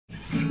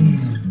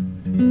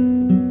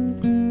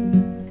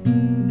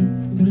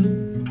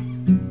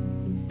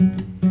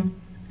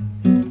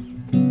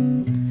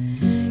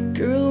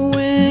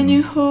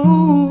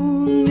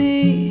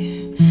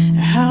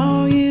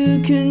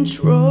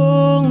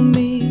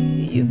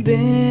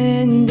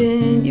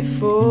abandoned you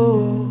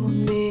for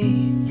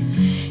me.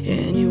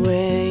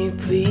 Anyway,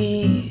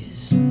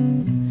 please,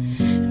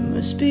 it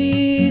must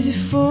be easy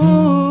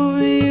for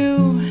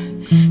you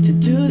to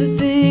do the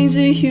things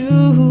that you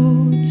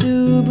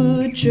do,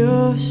 but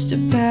just a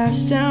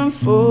pastime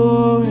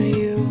for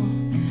you.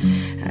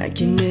 I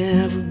can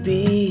never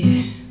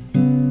be,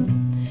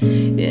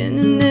 and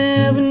I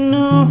never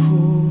know,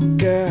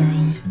 girl,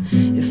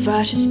 if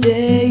I should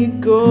stay or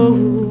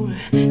go.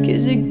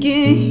 'Cause the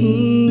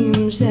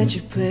games that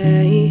you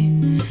play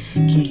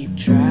keep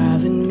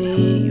driving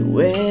me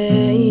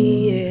away.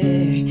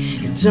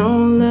 You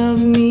don't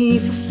love me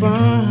for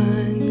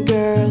fun,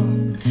 girl.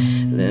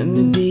 Let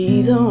me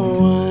be the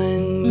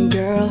one,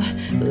 girl.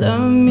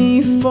 Love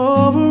me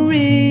for a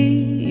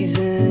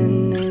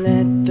reason, and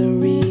let the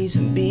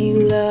reason be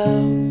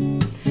love.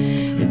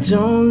 You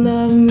don't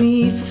love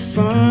me for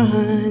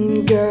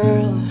fun,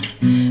 girl.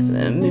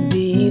 Let me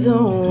be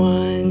the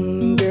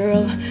one,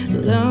 girl.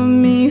 Love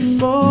me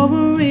for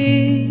a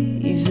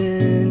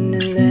reason,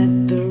 and let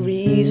the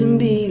reason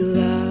be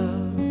love.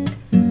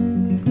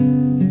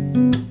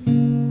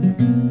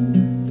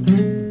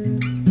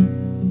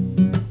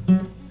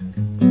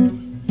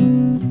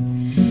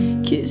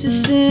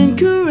 Kisses and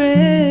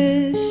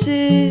caresses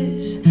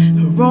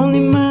are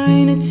only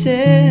minor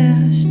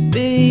test,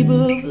 babe,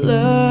 of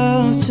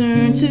love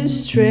turned to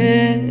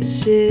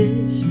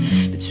stresses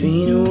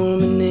between a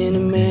woman and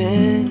a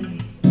man.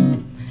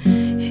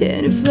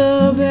 And if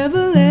love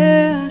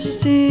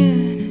everlasting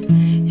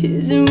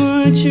isn't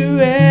what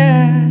you're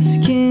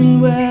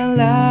asking, well,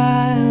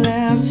 I'll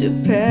have to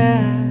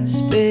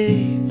pass,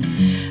 babe.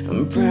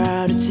 I'm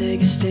proud to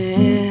take a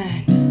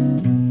stand.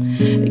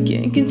 I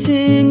can't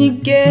continue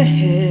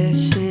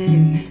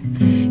guessing,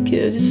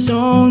 'cause it's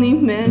only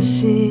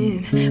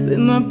messing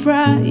with my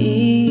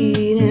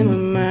pride and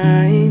my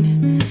mind.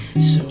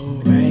 So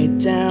write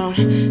down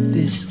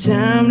this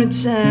time to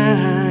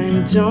time.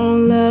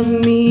 Don't love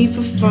me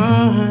for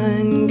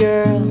fun,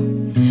 girl.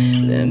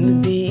 Let me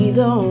be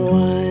the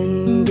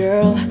one,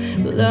 girl.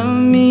 Love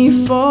me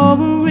for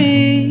a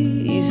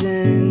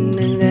reason,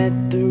 and let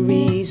the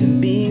reason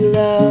be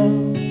love.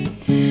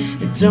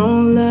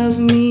 Don't love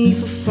me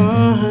for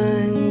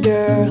fun,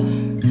 girl.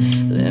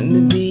 Let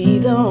me be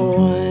the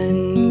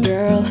one,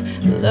 girl.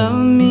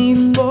 Love me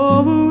for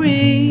a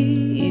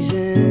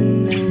reason,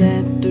 and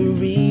let the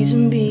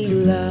reason be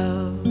love.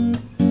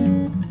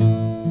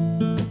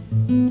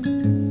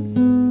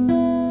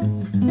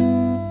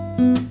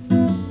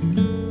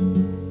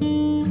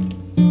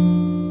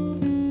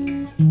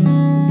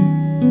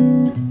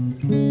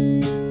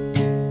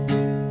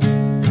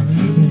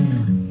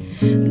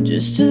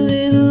 Just a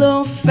little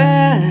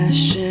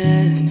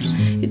old-fashioned.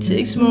 It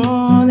takes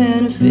more than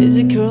a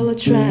physical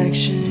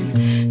attraction.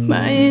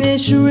 My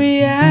initial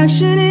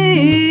reaction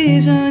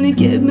is, honey,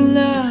 give me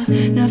love,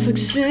 not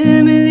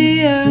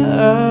facsimile.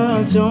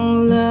 Oh,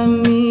 don't love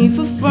me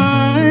for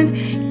fun,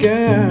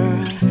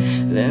 girl.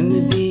 Let me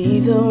be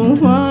the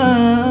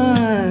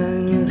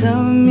one.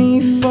 Love me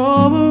for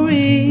a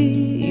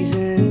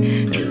reason,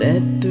 and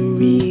let the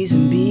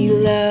reason be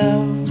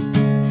love.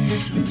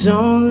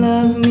 Don't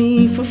love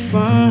me for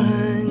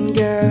fun,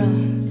 girl.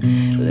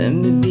 Let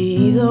me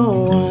be the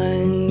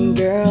one,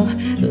 girl.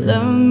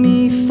 Love me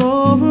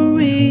for a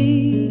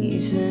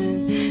reason,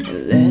 and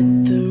let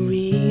the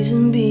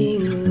reason be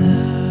love.